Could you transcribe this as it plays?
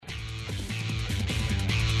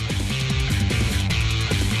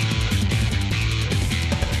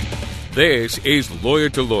This is Lawyer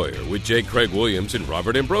to Lawyer with J. Craig Williams and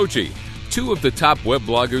Robert Ambrogi, two of the top web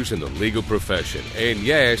bloggers in the legal profession. And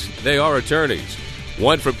yes, they are attorneys,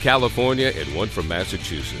 one from California and one from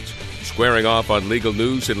Massachusetts, squaring off on legal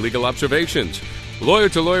news and legal observations. Lawyer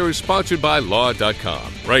to Lawyer is sponsored by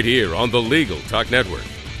Law.com, right here on the Legal Talk Network.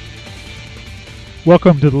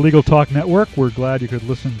 Welcome to the Legal Talk Network. We're glad you could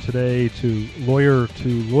listen today to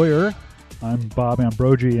Lawyer. I'm Bob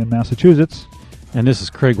Ambrogi in Massachusetts. And this is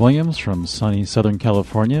Craig Williams from sunny Southern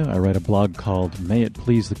California. I write a blog called May It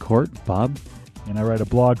Please the Court. Bob? And I write a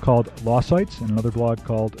blog called Law Sites and another blog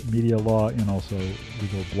called Media Law and also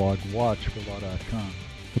Legal Blog Watch for Law.com.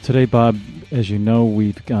 Well, today, Bob, as you know,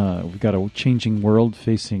 we've got a changing world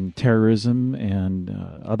facing terrorism and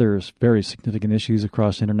other very significant issues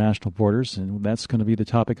across international borders, and that's going to be the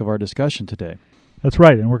topic of our discussion today. That's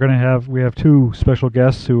right, and we have two special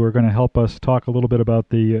guests who are going to help us talk a little bit about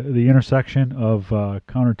the intersection of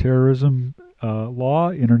counterterrorism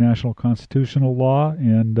law, international constitutional law,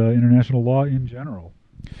 and international law in general.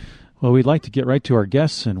 Well, we'd like to get right to our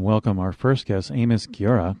guests and welcome our first guest, Amos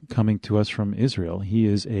Giora, coming to us from Israel. He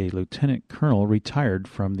is a lieutenant colonel retired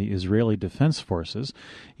from the Israeli Defense Forces.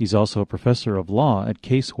 He's also a professor of law at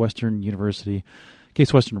Case Western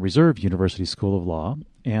Reserve University School of Law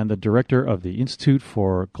and the director of the Institute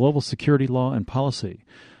for Global Security Law and Policy.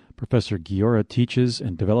 Professor Giora teaches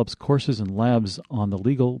and develops courses and labs on the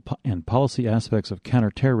legal and policy aspects of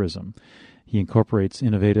counterterrorism. He incorporates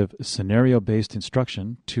innovative scenario-based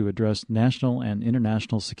instruction to address national and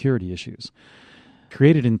international security issues.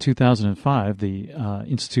 Created in 2005, the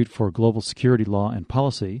Institute for Global Security Law and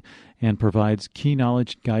Policy and provides key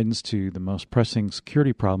knowledge and guidance to the most pressing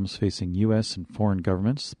security problems facing U.S. and foreign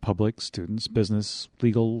governments, public, students, business,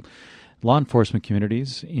 legal, law enforcement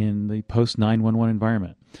communities in the post-9/11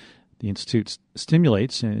 environment. The Institute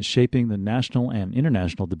stimulates and is shaping the national and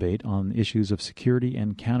international debate on issues of security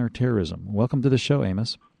and counterterrorism. Welcome to the show,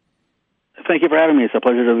 Amos. Thank you for having me. It's a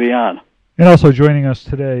pleasure to be on. And also joining us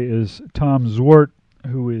today is Tom Zwart,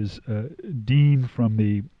 who is Dean from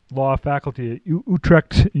the Law Faculty at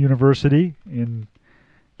Utrecht University in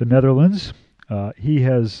the Netherlands. He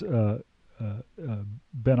has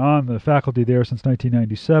been on the faculty there since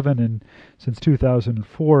 1997, and since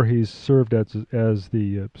 2004 he's served as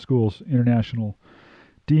the school's international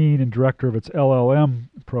dean and director of its LLM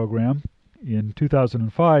program. In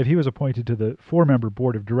 2005, he was appointed to the four-member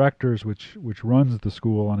board of directors, which runs the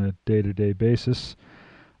school on a day-to-day basis.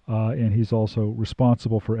 And he's also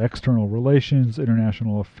responsible for external relations,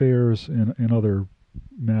 international affairs, and other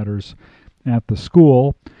matters at the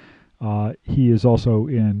school. He is also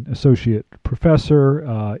an associate professor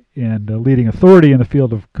and a leading authority in the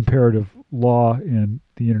field of comparative law and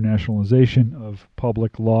the internationalization of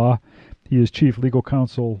public law. He is chief legal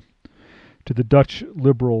counsel to the Dutch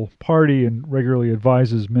Liberal Party and regularly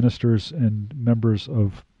advises ministers and members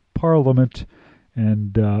of parliament,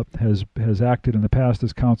 and has acted in the past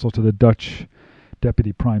as counsel to the Dutch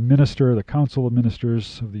Deputy Prime Minister, the Council of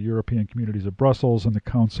Ministers of the European Communities of Brussels, and the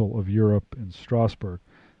Council of Europe in Strasbourg.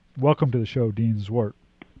 Welcome to the show, Dean Zwart.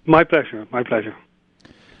 My pleasure.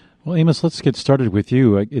 Well, Amos, let's get started with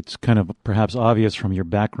you. It's kind of perhaps obvious from your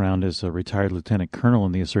background as a retired lieutenant colonel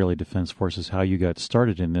in the Israeli Defense Forces how you got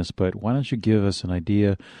started in this, but why don't you give us an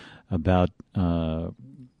idea about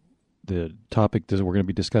the topic that we're going to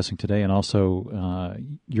be discussing today, and also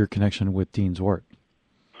your connection with Dean Zwart.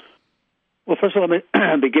 Well, first of all, let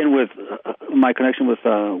me begin with my connection with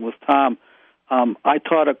Tom. I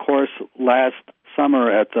taught a course last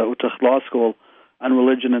summer at the Utrecht Law School on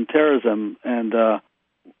religion and terrorism, and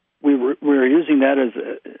we were using that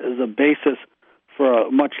as a basis for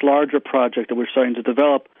a much larger project that we're starting to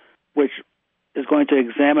develop, which is going to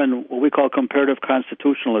examine what we call comparative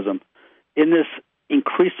constitutionalism. In this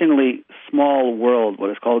increasingly small world, what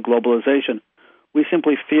is called globalization, we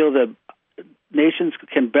simply feel that nations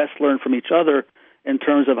can best learn from each other in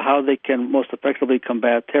terms of how they can most effectively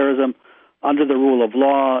combat terrorism under the rule of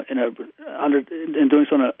law, in doing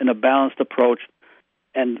so in a balanced approach.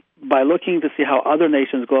 And by looking to see how other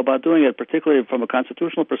nations go about doing it, particularly from a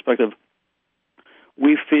constitutional perspective,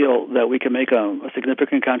 we feel that we can make a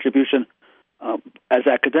significant contribution as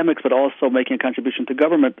academics, but also making a contribution to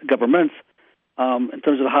governments in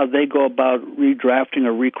terms of how they go about redrafting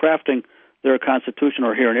or recrafting their constitution,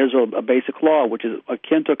 or here in Israel, a basic law, which is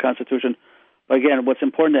akin to a constitution. But again, what's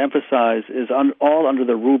important to emphasize is all under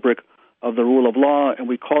the rubric of the rule of law, and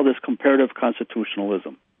we call this comparative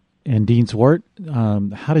constitutionalism. And Dean Zwart,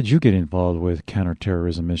 how did you get involved with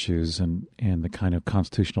counterterrorism issues and the kind of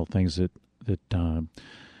constitutional things that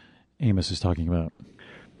Amos is talking about?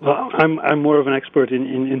 Well, I'm more of an expert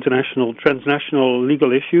in transnational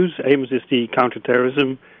legal issues. Amos is the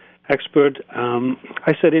counterterrorism expert.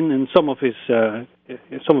 I sat in some of his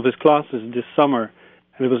classes this summer,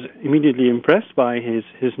 and I was immediately impressed by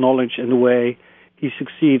his knowledge and the way he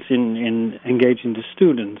succeeds in engaging the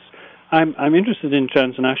students. I'm interested in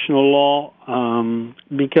transnational law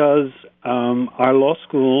because our law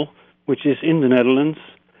school, which is in the Netherlands,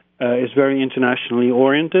 is very internationally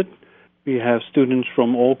oriented. We have students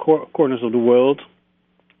from all corners of the world.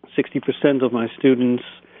 60% of my students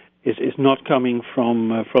is not coming from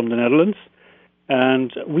the Netherlands,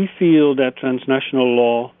 and we feel that transnational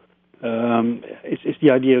law is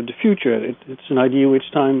the idea of the future. It's an idea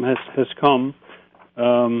which time has come.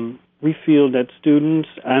 We feel that students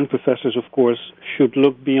and professors, of course, should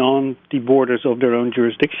look beyond the borders of their own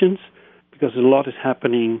jurisdictions, because a lot is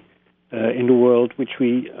happening in the world which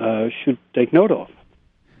we should take note of.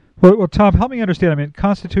 Well, Tom, help me understand. I mean,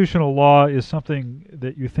 constitutional law is something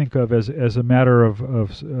that you think of as a matter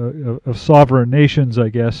of sovereign nations, I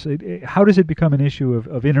guess. How does it become an issue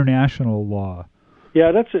of international law?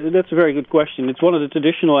 Yeah, that's a very good question. It's one of the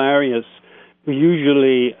traditional areas we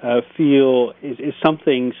usually feel is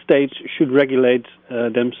something states should regulate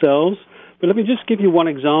themselves. But let me just give you one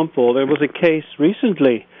example. There was a case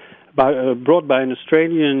recently brought by an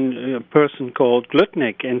Australian person called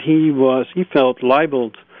Glutnick, and he felt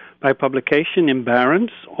libeled by publication in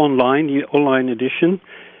Barron's online, the online edition,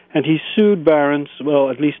 and he sued Barron's,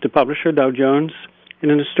 well, at least the publisher, Dow Jones,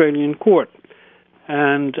 in an Australian court.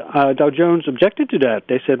 And Dow Jones objected to that.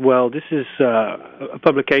 They said, well, this is a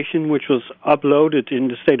publication which was uploaded in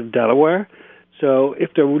the state of Delaware, so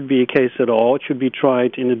if there would be a case at all, it should be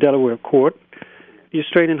tried in the Delaware court. The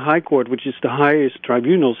Australian High Court, which is the highest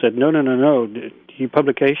tribunal, said, no. The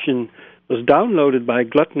publication was downloaded by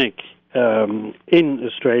Glutnick in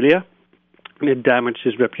Australia, and it damaged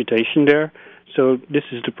his reputation there, so this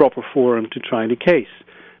is the proper forum to try the case.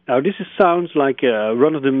 Now, this sounds like a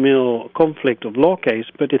run-of-the-mill conflict of law case,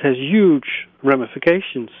 but it has huge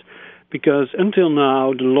ramifications, because until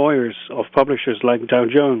now, the lawyers of publishers like Dow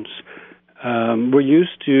Jones were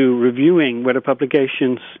used to reviewing whether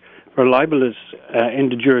publications were libelous in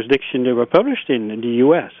the jurisdiction they were published in the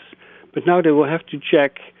U.S., but now they will have to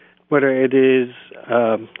check whether it is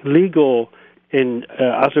legal in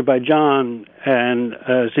Azerbaijan and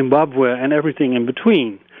Zimbabwe and everything in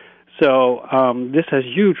between. So this has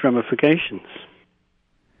huge ramifications.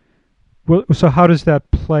 Well, so how does that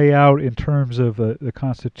play out in terms of the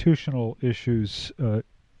constitutional issues,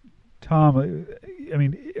 Tom? I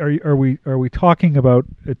mean, are we talking about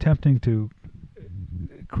attempting to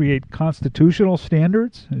create constitutional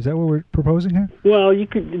standards? Is that what we're proposing here? Well,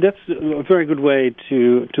 that's a very good way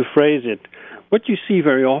to phrase it. What you see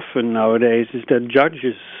very often nowadays is that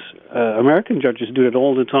judges, American judges do it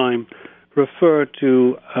all the time, refer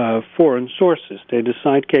to foreign sources. They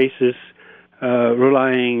decide cases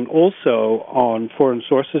relying also on foreign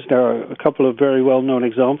sources. There are a couple of very well-known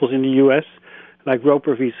examples in the U.S., like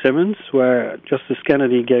Roper v. Simmons, where Justice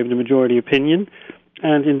Kennedy gave the majority opinion.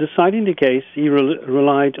 And in deciding the case, he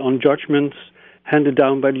relied on judgments handed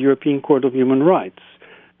down by the European Court of Human Rights.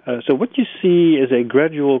 So what you see is a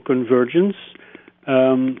gradual convergence.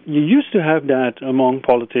 You used to have that among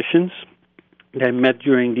politicians. They met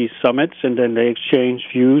during these summits, and then they exchanged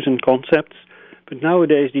views and concepts. But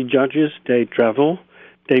nowadays, the judges, they travel,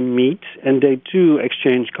 they meet, and they too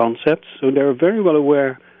exchange concepts. So they're very well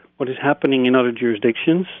aware what is happening in other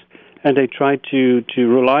jurisdictions, and they try to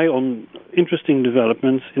rely on interesting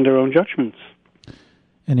developments in their own judgments.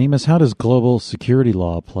 And Amos, how does global security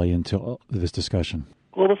law play into this discussion?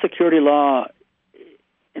 Global security law,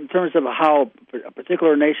 in terms of how a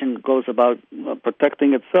particular nation goes about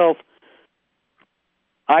protecting itself,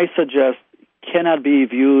 I suggest cannot be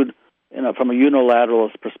viewed from a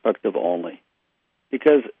unilateralist perspective only.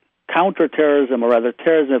 Because counterterrorism, or rather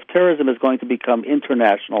terrorism, if terrorism is going to become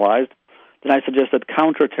internationalized, then I suggest that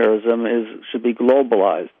counterterrorism should be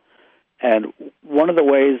globalized. And one of the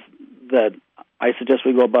ways that I suggest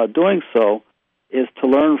we go about doing so is to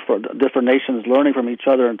learn from different nations, learning from each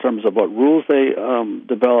other in terms of what rules they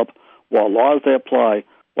develop, what laws they apply,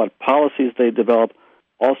 what policies they develop,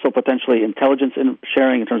 also potentially intelligence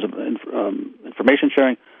sharing in terms of information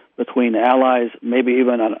sharing between allies, maybe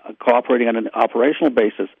even cooperating on an operational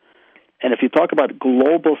basis. And if you talk about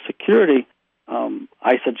global security,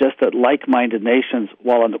 I suggest that like-minded nations,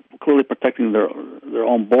 while clearly protecting their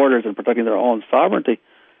own borders and protecting their own sovereignty,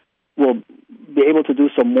 will be able to do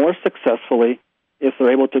so more successfully if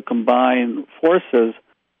they're able to combine forces,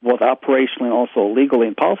 both operationally and also legally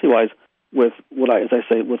and policy-wise, with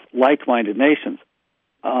with like-minded nations.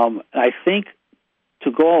 I think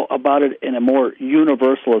to go about it in a more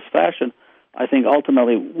universalist fashion, I think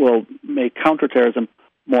ultimately will make counterterrorism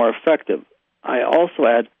more effective. I also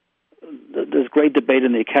add there's great debate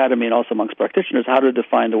in the academy and also amongst practitioners how to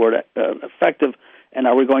define the word effective, and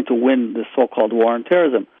are we going to win this so-called war on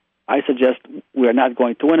terrorism? I suggest we are not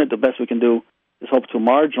going to win it. The best we can do is hope to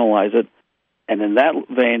marginalize it. And in that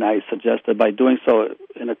vein, I suggest that by doing so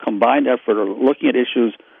in a combined effort or looking at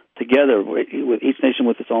issues together with each nation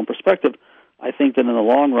with its own perspective, I think that in the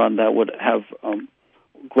long run that would have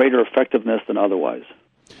greater effectiveness than otherwise.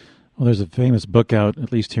 Well, there's a famous book out,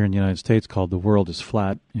 at least here in the United States, called The World is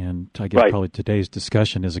Flat, and I guess probably today's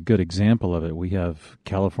discussion is a good example of it. We have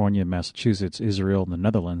California, Massachusetts, Israel, and the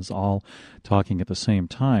Netherlands all talking at the same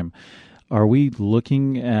time. Are we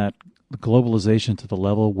looking at globalization to the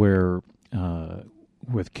level where,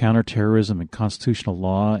 with counterterrorism and constitutional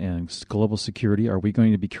law and global security, are we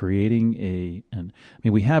going to be creating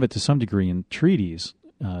we have it to some degree in treaties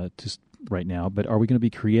right now, but are we going to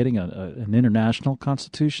be creating an international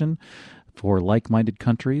constitution for like-minded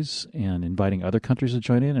countries and inviting other countries to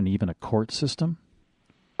join in, and even a court system?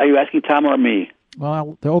 Are you asking Tom or me?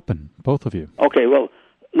 Well, they're open, both of you. Okay, well,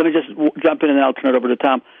 let me just jump in and I'll turn it over to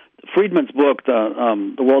Tom. Friedman's book,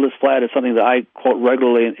 The World is Flat, is something that I quote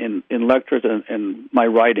regularly in lectures and my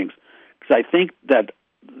writings, because I think that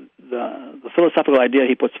the philosophical idea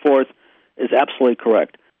he puts forth is absolutely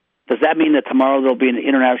correct. Does that mean that tomorrow there'll be an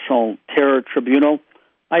international terror tribunal?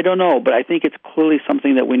 I don't know, but I think it's clearly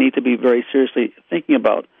something that we need to be very seriously thinking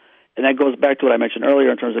about. And that goes back to what I mentioned earlier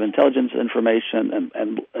in terms of intelligence information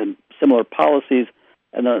and similar policies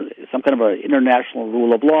and some kind of an international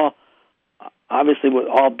rule of law, obviously,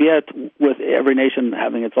 albeit with every nation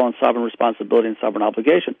having its own sovereign responsibility and sovereign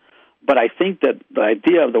obligation. But I think that the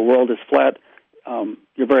idea of the world is flat,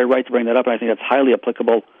 you're very right to bring that up, and I think that's highly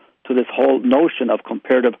applicable to this whole notion of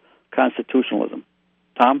comparative constitutionalism.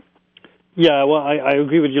 Tom? Yeah, well, I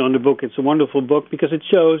agree with you on the book. It's a wonderful book because it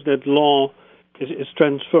shows that law is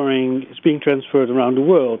being transferred around the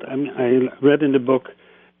world. I mean, I read in the book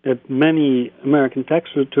that many American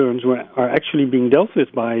tax returns are actually being dealt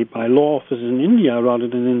with by law offices in India rather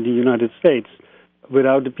than in the United States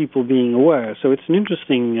without the people being aware. So it's an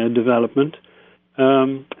interesting development.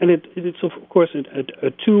 And it's, of course,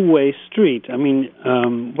 a two-way street. I mean,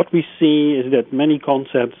 what we see is that many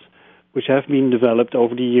concepts which have been developed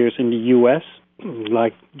over the years in the U.S.,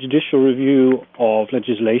 like judicial review of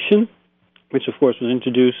legislation, which, of course, was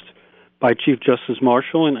introduced by Chief Justice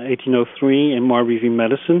Marshall in 1803 in Marbury v.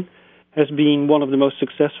 Madison, has been one of the most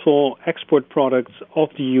successful export products of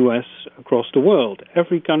the U.S. across the world.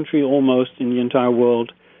 Every country almost in the entire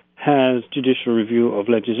world has judicial review of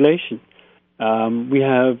legislation. We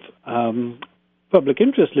have public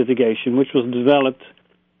interest litigation, which was developed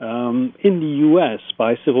in the U.S.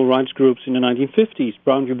 by civil rights groups in the 1950s.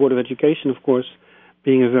 Brown v. Board of Education, of course,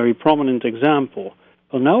 being a very prominent example.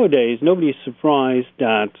 Well, nowadays, nobody is surprised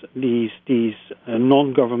that these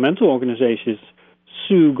non-governmental organizations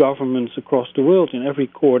sue governments across the world in every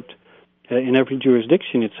court, in every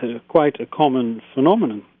jurisdiction. It's quite a common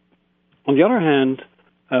phenomenon. On the other hand,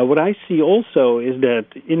 what I see also is that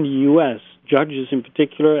in the U.S., judges in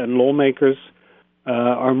particular and lawmakers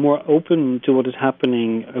are more open to what is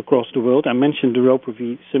happening across the world. I mentioned the Roper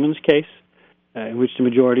v. Simmons case, in which the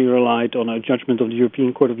majority relied on a judgment of the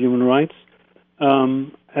European Court of Human Rights.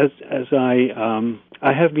 As I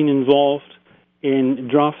have been involved in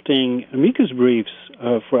drafting amicus briefs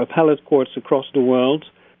for appellate courts across the world,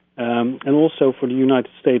 and also for the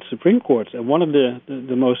United States Supreme Court. And one of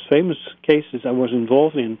the most famous cases I was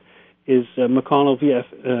involved in is McConnell v.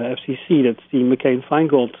 FCC. That's the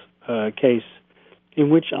McCain-Feingold case, in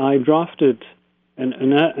which I drafted an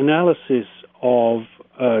analysis of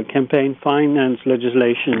campaign finance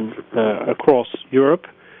legislation across Europe,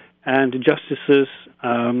 and the justices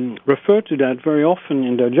refer to that very often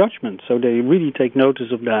in their judgments. So they really take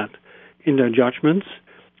notice of that in their judgments.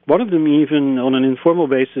 One of them even, on an informal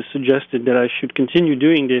basis, suggested that I should continue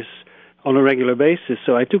doing this on a regular basis.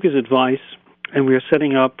 So I took his advice, and we are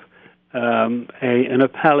setting up an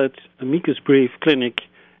appellate amicus brief clinic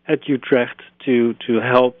at Utrecht to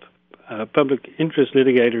help public interest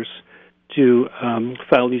litigators to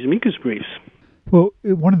file these amicus briefs. Well,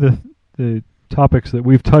 one of the topics that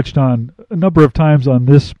we've touched on a number of times on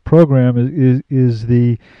this program is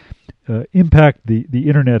the impact the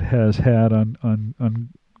internet has had on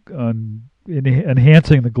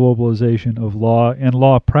enhancing the globalization of law and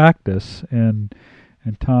law practice. And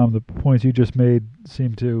Tom, the points you just made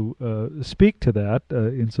seem to speak to that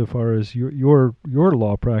insofar as your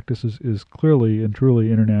law practice is clearly and truly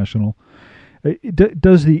international.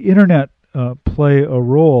 Does the internet play a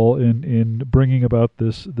role in bringing about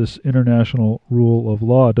this international rule of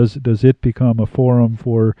law? Does it become a forum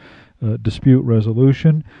for dispute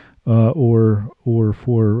resolution, or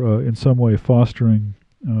for in some way fostering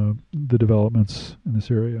the developments in this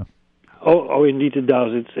area? Oh, indeed it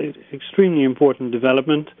does. It's an extremely important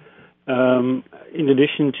development. In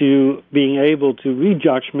addition to being able to read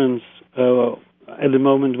judgments at the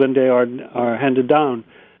moment when they are handed down.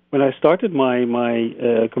 When I started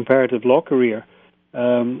my comparative law career,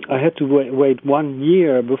 I had to wait 1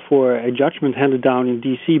 year before a judgment handed down in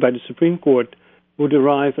D.C. by the Supreme Court would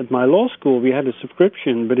arrive at my law school. We had a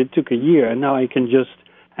subscription, but it took a year, and now I can just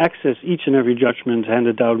access each and every judgment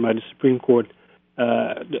handed down by the Supreme Court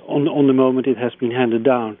on the moment it has been handed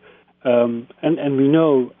down. And we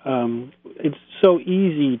know it's so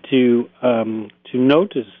easy to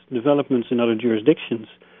notice developments in other jurisdictions.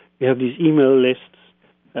 We have these email lists.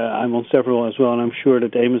 I'm on several as well, and I'm sure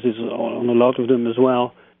that Amos is on a lot of them as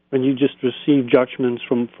well. When you just receive judgments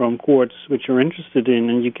from courts which you're interested in,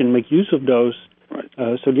 and you can make use of those. Right.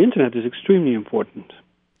 So the internet is extremely important.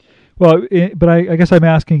 Well, but I guess I'm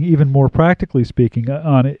asking even more practically speaking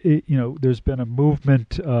on it. There's been a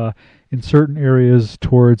movement in certain areas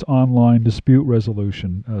towards online dispute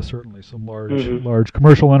resolution. Certainly, some large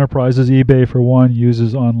commercial enterprises, eBay for one,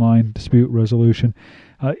 uses online dispute resolution.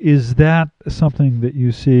 Is that something that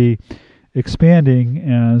you see expanding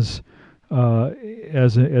as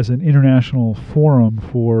an international forum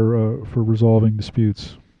for resolving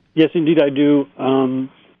disputes? Yes, indeed, I do.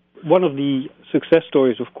 One of the success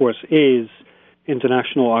stories, of course, is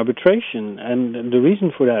international arbitration, and the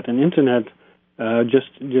reason for that, and internet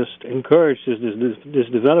just encourages this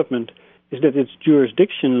development, is that it's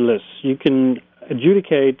jurisdictionless. You can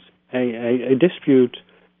adjudicate a dispute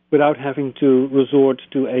without having to resort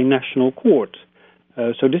to a national court.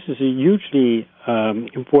 So this is a hugely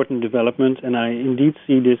important development, and I indeed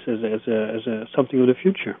see this as something of the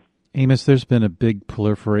future. Amos, there's been a big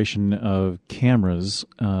proliferation of cameras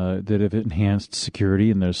that have enhanced security,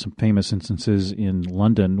 and there's some famous instances in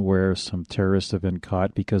London where some terrorists have been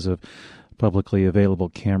caught because of publicly available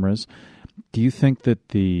cameras. Do you think that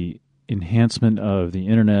the enhancement of the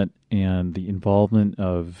internet and the involvement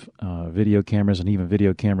of video cameras and even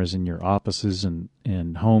video cameras in your offices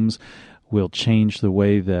and homes will change the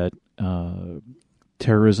way that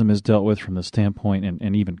terrorism is dealt with from the standpoint,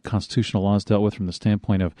 and even constitutional law is dealt with from the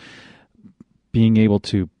standpoint of being able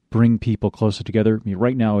to bring people closer together? I mean,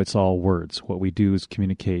 right now it's all words. What we do is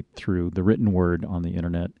communicate through the written word on the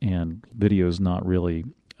internet, and video is not really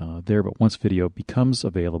there. But once video becomes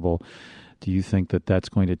available, do you think that that's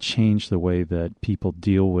going to change the way that people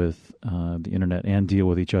deal with the internet and deal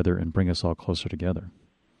with each other and bring us all closer together?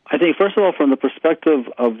 I think, first of all, from the perspective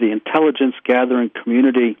of the intelligence gathering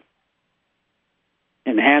community,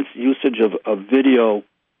 enhanced usage of video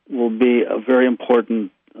will be a very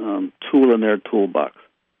important tool in their toolbox.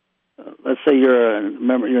 Let's say you're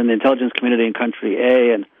in the intelligence community in country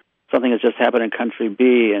A, and something has just happened in country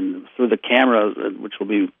B, and through the camera, which will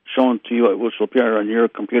be shown to you, which will appear on your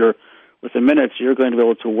computer within minutes, you're going to be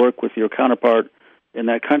able to work with your counterpart in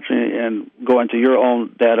that country and go into your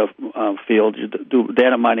own data field, you do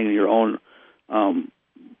data mining in your own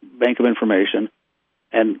bank of information,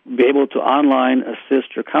 and be able to online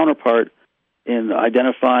assist your counterpart in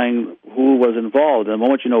identifying who was involved. And the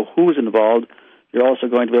moment you know who's involved, you're also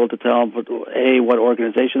going to be able to tell them, what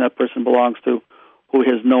organization that person belongs to, who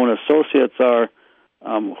his known associates are,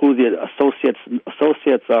 who the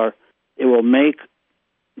associates are. It will make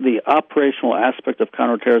the operational aspect of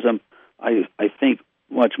counterterrorism, I think,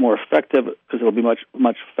 much more effective because it will be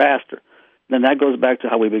much faster. Then that goes back to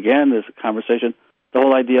how we began this conversation, the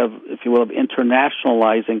whole idea of, if you will, of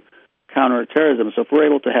internationalizing counterterrorism. So if we're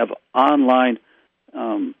able to have online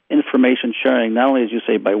information sharing, not only, as you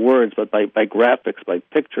say, by words, but by graphics, by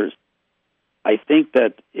pictures, I think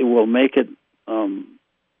that it will make it,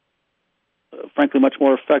 frankly, much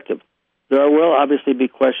more effective. There will obviously be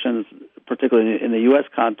questions, particularly in the U.S.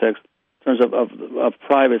 context, in terms of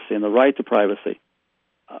privacy and the right to privacy.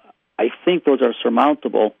 I think those are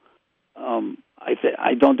surmountable.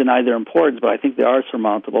 I don't deny their importance, but I think they are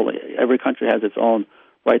surmountable. Every country has its own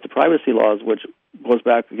right to privacy laws, which goes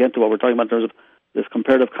back again to what we're talking about in terms of this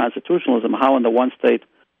comparative constitutionalism. How in the one state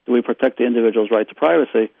do we protect the individual's right to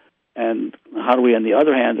privacy, and how do we, on the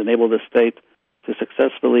other hand, enable the state to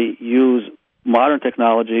successfully use modern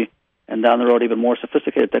technology and down the road even more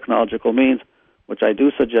sophisticated technological means, which I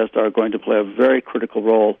do suggest are going to play a very critical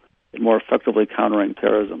role in more effectively countering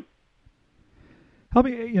terrorism. Help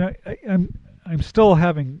me, I'm still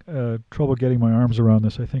having trouble getting my arms around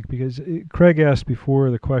this, I think, because Craig asked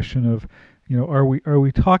before the question of, are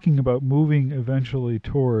we talking about moving eventually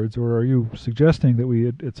towards, or are you suggesting that we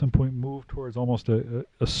at some point move towards almost a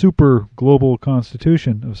super global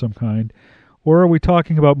constitution of some kind, or are we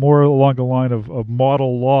talking about more along the line of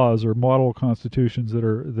model laws or model constitutions that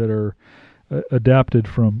are adapted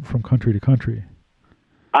from country to country?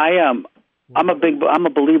 I'm a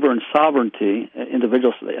believer in sovereignty,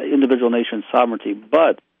 individual nation sovereignty,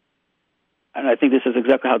 but, and I think this is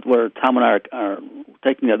exactly where Tom and I are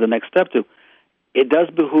taking the next step to, it does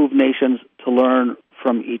behoove nations to learn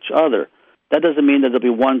from each other. That doesn't mean that there'll be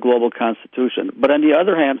one global constitution. But on the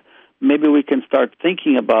other hand, maybe we can start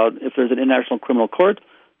thinking about, if there's an international criminal court,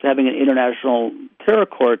 to having an international terror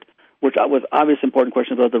court, with obvious important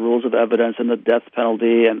questions about the rules of evidence and the death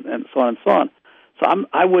penalty and so on and so on. So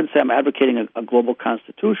I wouldn't say I'm advocating a global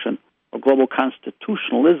constitution or global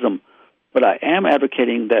constitutionalism, but I am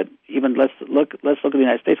advocating that even let's look at the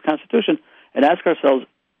United States Constitution and ask ourselves,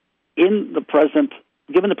 given the present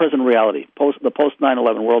reality, the post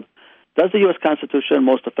 9/11 world, does the U.S. Constitution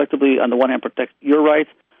most effectively, on the one hand, protect your rights,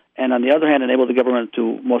 and on the other hand, enable the government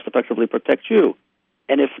to most effectively protect you?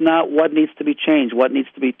 And if not, what needs to be changed? What needs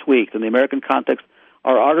to be tweaked? In the American context,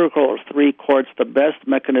 are Article 3 courts the best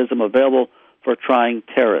mechanism available for trying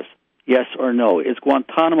terrorists? Yes or no? Is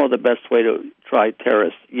Guantanamo the best way to try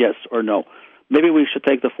terrorists? Yes or no? Maybe we should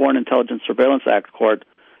take the Foreign Intelligence Surveillance Act court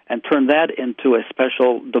and turn that into a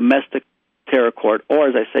special domestic terror court, or,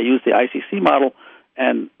 as I say, use the ICC model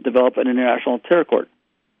and develop an international terror court.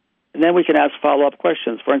 And then we can ask follow-up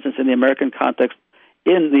questions. For instance, in the American context,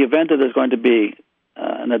 in the event that there's going to be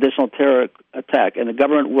an additional terror attack, and the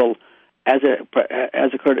government will, as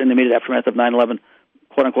occurred in the immediate aftermath of 9/11,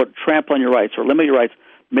 quote-unquote, trample on your rights or limit your rights,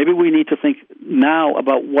 maybe we need to think now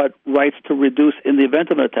about what rights to reduce in the event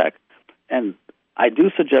of an attack. And I do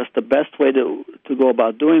suggest the best way to go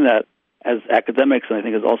about doing that, as academics and I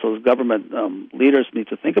think as also as government leaders need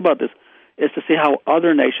to think about this, is to see how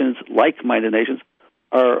other nations, like-minded nations,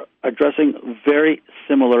 are addressing very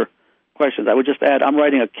similar questions. I would just add, I'm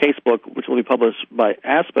writing a casebook, which will be published by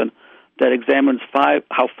Aspen, that examines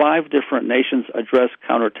how five different nations address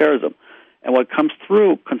counterterrorism. And what comes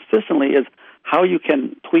through consistently is how you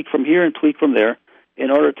can tweak from here and tweak from there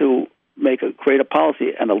in order to create a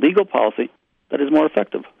policy and a legal policy that is more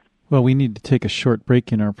effective. Well, we need to take a short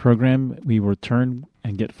break in our program. We will return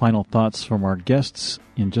and get final thoughts from our guests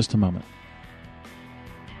in just a moment.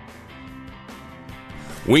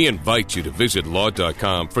 We invite you to visit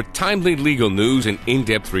law.com for timely legal news and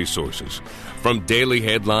in-depth resources. From daily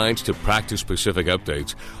headlines to practice-specific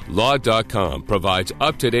updates, law.com provides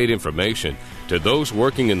up-to-date information to those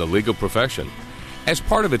working in the legal profession. As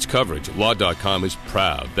part of its coverage, law.com is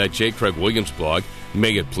proud that J. Craig Williams' blog,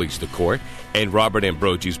 May It Please the Court, and Robert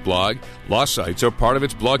Ambrogi's blog, Law Sites, are part of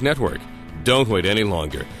its blog network. Don't wait any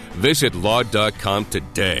longer. Visit law.com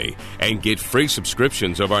today and get free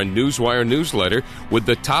subscriptions of our Newswire newsletter with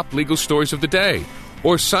the top legal stories of the day,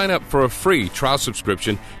 or sign up for a free trial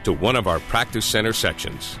subscription to one of our Practice Center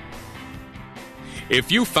sections.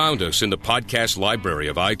 If you found us in the podcast library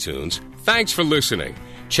of iTunes, thanks for listening.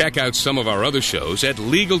 Check out some of our other shows at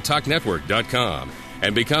LegalTalkNetwork.com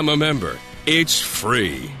and become a member. It's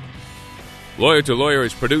free. Lawyer to Lawyer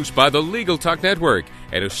is produced by the Legal Talk Network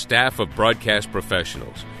and a staff of broadcast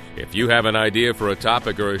professionals. If you have an idea for a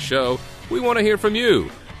topic or a show, we want to hear from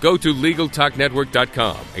you. Go to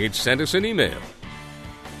LegalTalkNetwork.com and send us an email.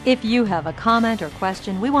 If you have a comment or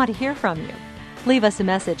question, we want to hear from you. Leave us a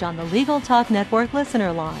message on the Legal Talk Network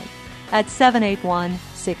listener line at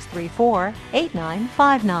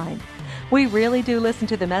 781-634-8959. We really do listen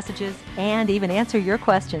to the messages and even answer your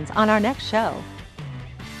questions on our next show.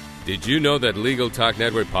 Did you know that Legal Talk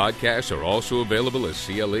Network podcasts are also available as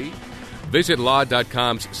CLE? Visit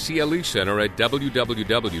Law.com's CLE Center at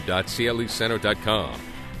www.clecenter.com.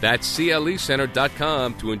 That's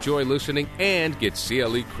clecenter.com to enjoy listening and get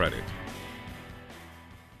CLE credit.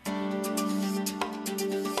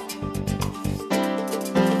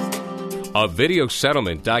 A video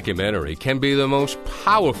settlement documentary can be the most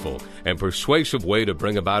powerful and persuasive way to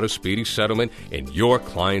bring about a speedy settlement in your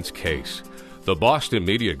client's case. The Boston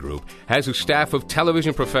Media Group has a staff of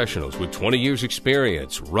television professionals with 20 years'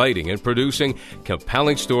 experience writing and producing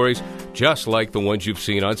compelling stories just like the ones you've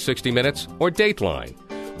seen on 60 Minutes or Dateline.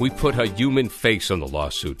 We put a human face on the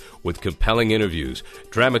lawsuit with compelling interviews,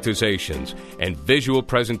 dramatizations, and visual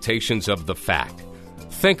presentations of the fact.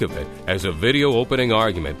 Think of it as a video opening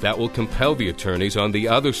argument that will compel the attorneys on the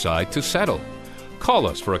other side to settle. Call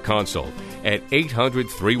us for a consult at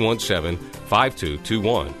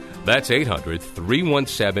 800-317-5221. That's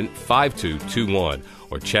 800-317-5221.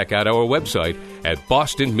 Or check out our website at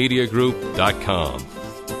bostonmediagroup.com.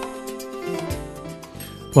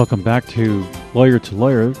 Welcome back to Lawyer.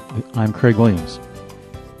 I'm Craig Williams.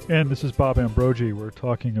 And this is Bob Ambrogi. We're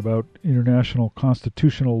talking about international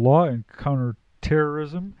constitutional law and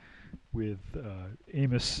counterterrorism with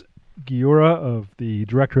Amos Giora, the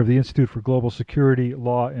director of the Institute for Global Security,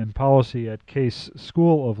 Law and Policy at Case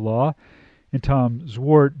School of Law, and Tom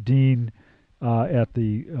Zwart, dean and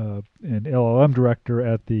LLM director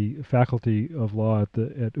at the Faculty of Law at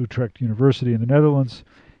Utrecht University in the Netherlands.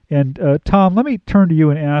 And Tom, let me turn to you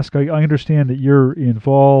and ask. I understand that you're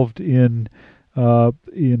involved in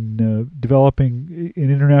developing an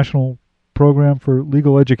international program for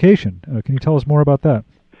legal education. Can you tell us more about that?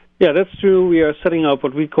 Yeah, that's true. We are setting up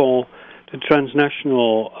what we call the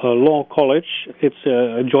Transnational Law College. It's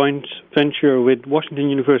a joint venture with Washington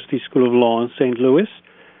University School of Law in St. Louis.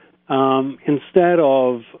 Instead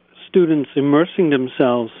of students immersing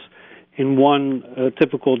themselves in one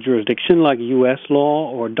typical jurisdiction like U.S.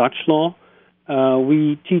 law or Dutch law,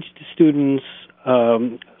 we teach the students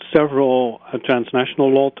several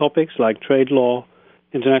transnational law topics like trade law,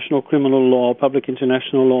 international criminal law, public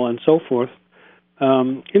international law, and so forth.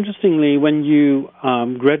 Interestingly, when you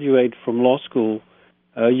graduate from law school,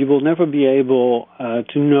 you will never be able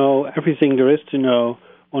to know everything there is to know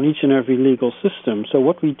on each and every legal system. So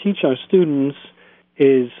what we teach our students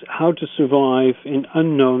is how to survive in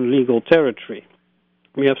unknown legal territory.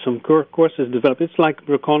 We have some courses developed. It's like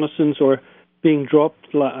reconnaissance or being dropped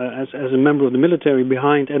as a member of the military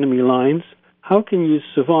behind enemy lines. How can you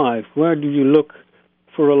survive? Where do you look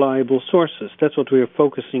for reliable sources? That's what we are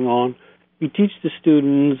focusing on. We teach the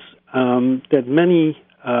students that many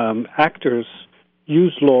actors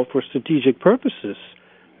use law for strategic purposes.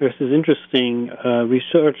 There's this interesting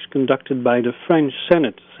research conducted by the French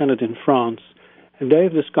Senate in France, and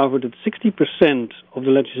they've discovered that 60% of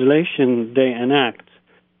the legislation they enact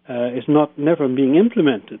is never being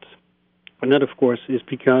implemented. And that, of course, is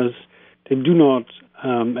because they do not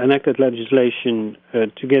enact that legislation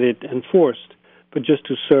to get it enforced, but just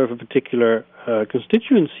to serve a particular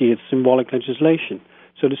constituency. It's symbolic legislation.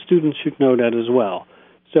 So the students should know that as well.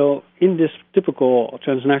 So in this typical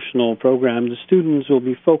transnational program, the students will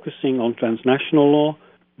be focusing on transnational law,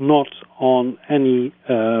 not on any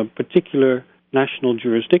particular national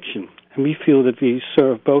jurisdiction. And we feel that we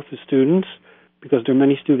serve both the students, because there are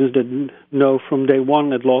many students that know from day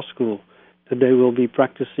one at law school that they will be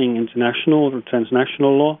practicing international or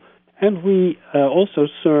transnational law. And we also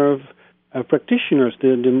serve practitioners,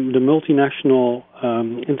 the multinational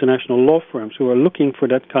international law firms who are looking for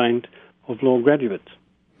that kind of law graduates.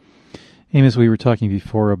 Amos, we were talking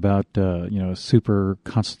before about super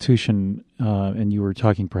constitution, and you were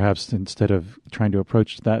talking perhaps instead of trying to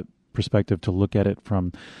approach that perspective to look at it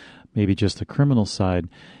from maybe just the criminal side.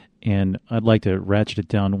 And I'd like to ratchet it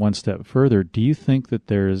down one step further. Do you think that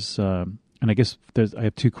there's, and I guess I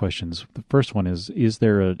have two questions. The first one is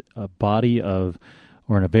there a body of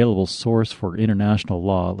or an available source for international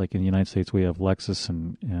law? Like in the United States, we have Lexis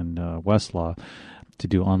and Westlaw to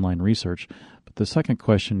do online research. But the second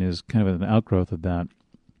question is kind of an outgrowth of that.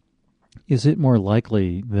 Is it more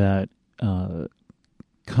likely that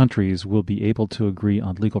countries will be able to agree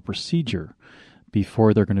on legal procedure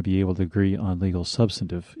before they're going to be able to agree on legal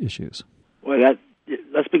substantive issues? Well,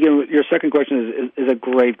 let's begin with your second question. Is a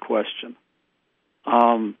great question.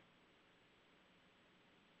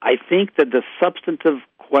 I think that the substantive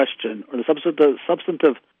question or the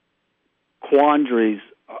substantive quandaries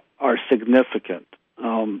are significant.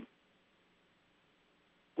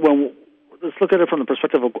 Let's look at it from the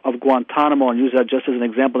perspective of Guantanamo and use that just as an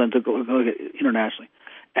example, and to go internationally.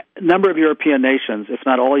 A number of European nations, if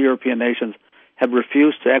not all European nations, have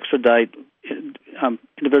refused to extradite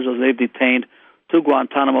individuals they've detained to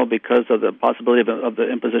Guantanamo because of the possibility of the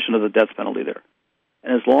imposition of the death penalty there.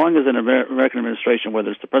 And as long as an American administration, whether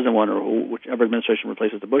it's the present one or whichever administration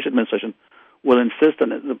replaces the Bush administration, will insist on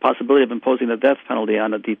the possibility of imposing the death penalty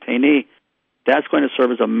on a detainee, that's going to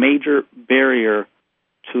serve as a major barrier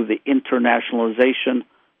to the internationalization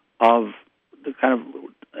of the kind of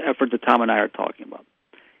effort that Tom and I are talking about.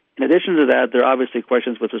 In addition to that, there are obviously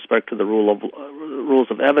questions with respect to the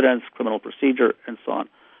rules of evidence, criminal procedure, and so on.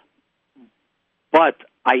 But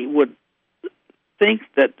I would think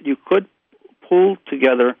that you could pull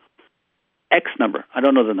together X number, I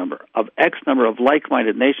don't know the number, of X number of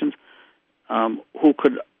like-minded nations who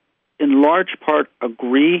could in large part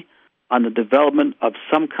agree on the development of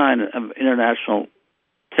some kind of international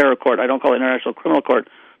terror court. I don't call it international criminal court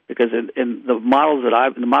because in the model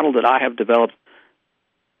that I have developed,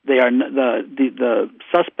 they are the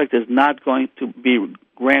suspect is not going to be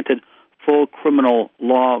granted full criminal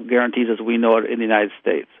law guarantees as we know it in the United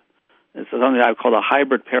States. It's something I call a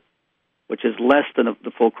hybrid paradigm. which is less than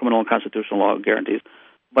the full criminal and constitutional law guarantees.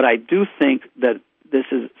 But I do think that this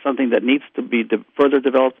is something that needs to be further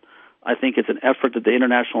developed. I think it's an effort that the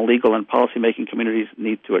international legal and policymaking communities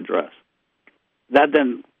need to address. That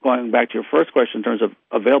then, going back to your first question in terms of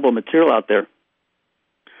available material out there,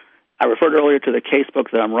 I referred earlier to the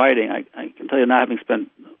casebook that I'm writing. I can tell you now, having spent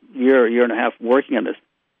a year and a half working on this,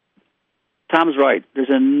 Tom's right. There's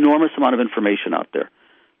an enormous amount of information out there.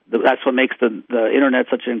 That's what makes the Internet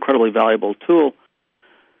such an incredibly valuable tool.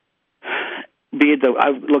 Be it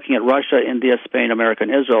I'm looking at Russia, India, Spain, America,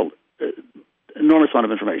 and Israel, enormous amount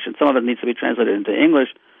of information. Some of it needs to be translated into English,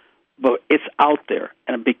 but it's out there.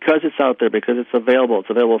 And because it's out there, because it's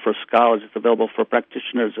available for scholars, it's available for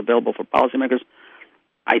practitioners, available for policymakers,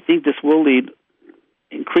 I think this will lead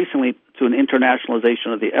increasingly to an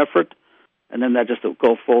internationalization of the effort, and then that just will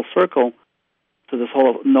go full circle to this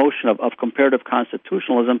whole notion of comparative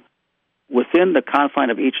constitutionalism within the confine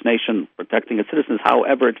of each nation protecting its citizens,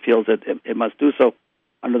 however it feels that it must do so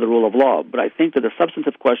under the rule of law. But I think that the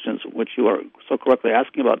substantive questions, which you are so correctly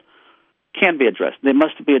asking about, can be addressed. They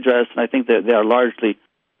must be addressed, and I think that they are largely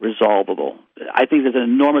resolvable. I think there's an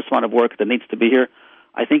enormous amount of work that needs to be here.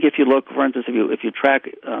 I think if you look, for instance, if you track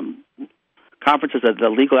conferences that the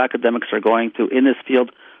legal academics are going to in this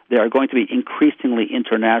field, they are going to be increasingly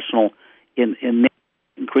international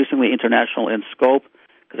increasingly international in scope,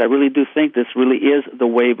 because I really do think this really is the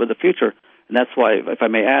wave of the future. And that's why, if I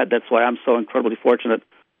may add, that's why I'm so incredibly fortunate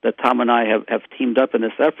that Tom and I have teamed up in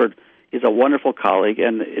this effort. He's a wonderful colleague,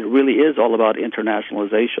 and it really is all about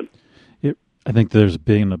internationalization. I think there's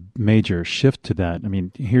been a major shift to that. I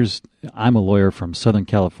mean, I'm a lawyer from Southern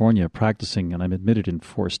California practicing, and I'm admitted in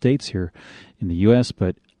 4 states here in the U.S.,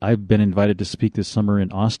 but I've been invited to speak this summer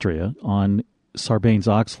in Austria on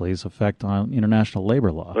Sarbanes-Oxley's effect on international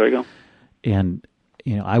labor law. There you go. And,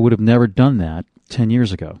 I would have never done that 10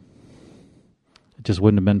 years ago. It just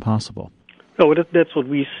wouldn't have been possible. No, that's what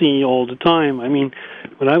we see all the time. I mean,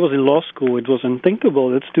 when I was in law school, it was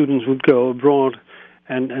unthinkable that students would go abroad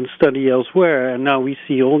and study elsewhere. And now we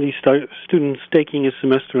see all these students taking a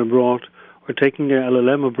semester abroad or taking their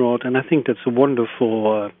LLM abroad, and I think that's a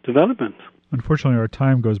wonderful development. Unfortunately, our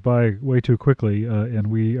time goes by way too quickly, and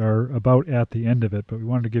we are about at the end of it, but we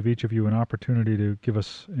wanted to give each of you an opportunity to give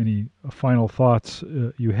us any final thoughts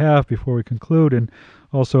you have before we conclude, and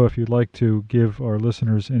also if you'd like to give our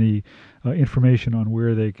listeners any information on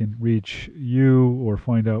where they can reach you or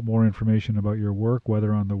find out more information about your work,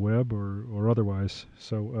 whether on the web or otherwise.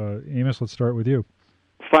 So, Amos, let's start with you.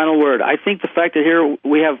 Final word. I think the fact that here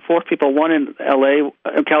we have 4 people, one in L.A.,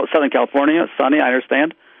 Southern California, sunny, I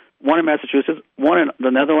understand, one in Massachusetts, one in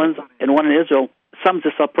the Netherlands, and one in Israel, sums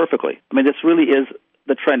this up perfectly. I mean, this really is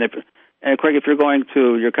the trend. And Craig, if you're going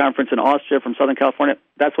to your conference in Austria from Southern California,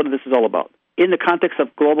 that's what this is all about. In the context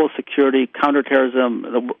of global security, counterterrorism,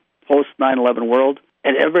 the post-9/11 world,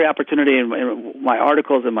 at every opportunity in my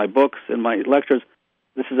articles, in my books, in my lectures,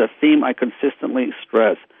 this is a theme I consistently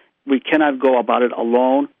stress. We cannot go about it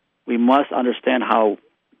alone. We must understand how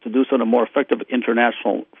to do so in a more effective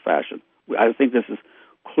international fashion. I think this is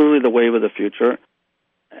clearly the wave of the future,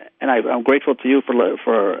 and I'm grateful to you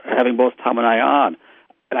for having both Tom and I on.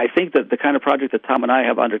 And I think that the kind of project that Tom and I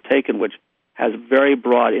have undertaken, which has very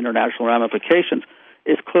broad international ramifications,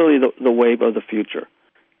 is clearly the wave of the future.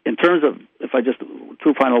 In terms of, if I just,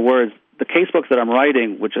 2 final words, the casebook that I'm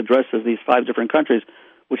writing, which addresses these 5 different countries,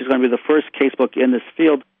 which is going to be the first casebook in this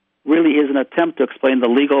field, really is an attempt to explain the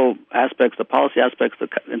legal aspects, the policy aspects, the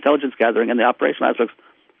intelligence gathering, and the operational aspects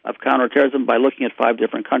of counterterrorism by looking at 5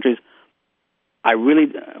 different countries. I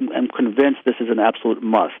really am convinced this is an absolute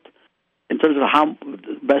must. In terms of how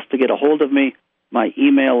best to get a hold of me, my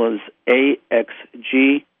email is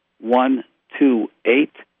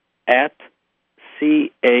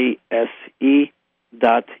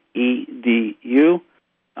axg128@case.edu.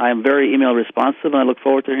 I am very email responsive, and I look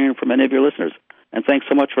forward to hearing from any of your listeners. And thanks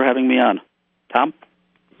so much for having me on. Tom?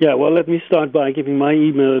 Yeah, well, let me start by giving my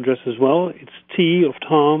email address as well. It's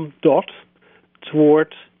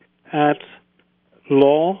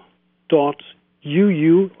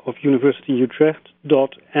t.twort@law.uu of University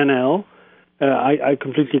Utrecht.nl. I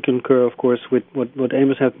completely concur, of course, with what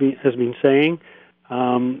Amos has been saying.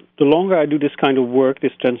 The longer I do this kind of work,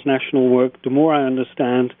 this transnational work, the more I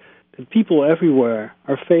understand that people everywhere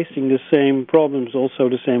are facing the same problems, also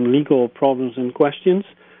the same legal problems and questions.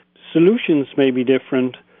 The solutions may be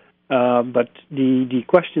different, but the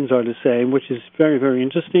questions are the same, which is very, very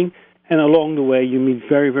interesting. And along the way, you meet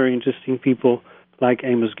very, very interesting people like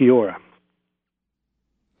Amos Giora.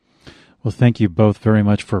 Well, thank you both very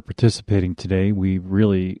much for participating today. We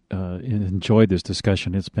really enjoyed this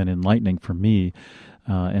discussion. It's been enlightening for me.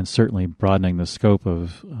 and certainly broadening the scope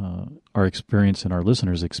of our experience and our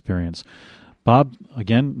listeners' experience. Bob,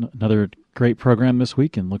 again, another great program this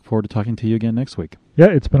week, and look forward to talking to you again next week. Yeah,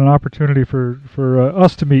 it's been an opportunity for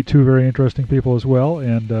us to meet two very interesting people as well,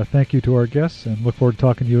 and thank you to our guests, and look forward to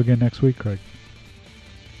talking to you again next week, Craig.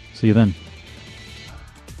 See you then.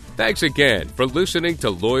 Thanks again for listening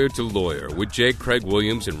to Lawyer with J. Craig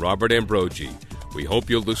Williams and Robert Ambrogi. We hope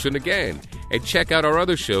you'll listen again and check out our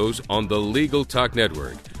other shows on the Legal Talk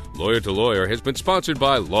Network. Lawyer has been sponsored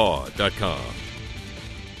by Law.com.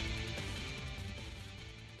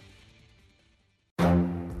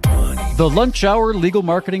 The Lunch Hour Legal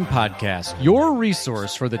Marketing Podcast, your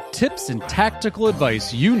resource for the tips and tactical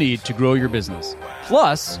advice you need to grow your business.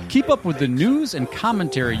 Plus, keep up with the news and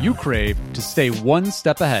commentary you crave to stay one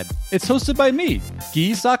step ahead. It's hosted by me,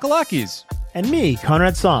 Guy Sakalakis. And me,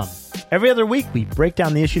 Conrad Somm. Every other week, we break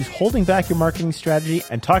down the issues holding back your marketing strategy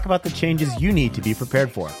and talk about the changes you need to be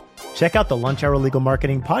prepared for. Check out the Lunch Hour Legal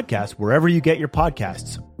Marketing Podcast wherever you get your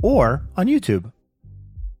podcasts or on YouTube.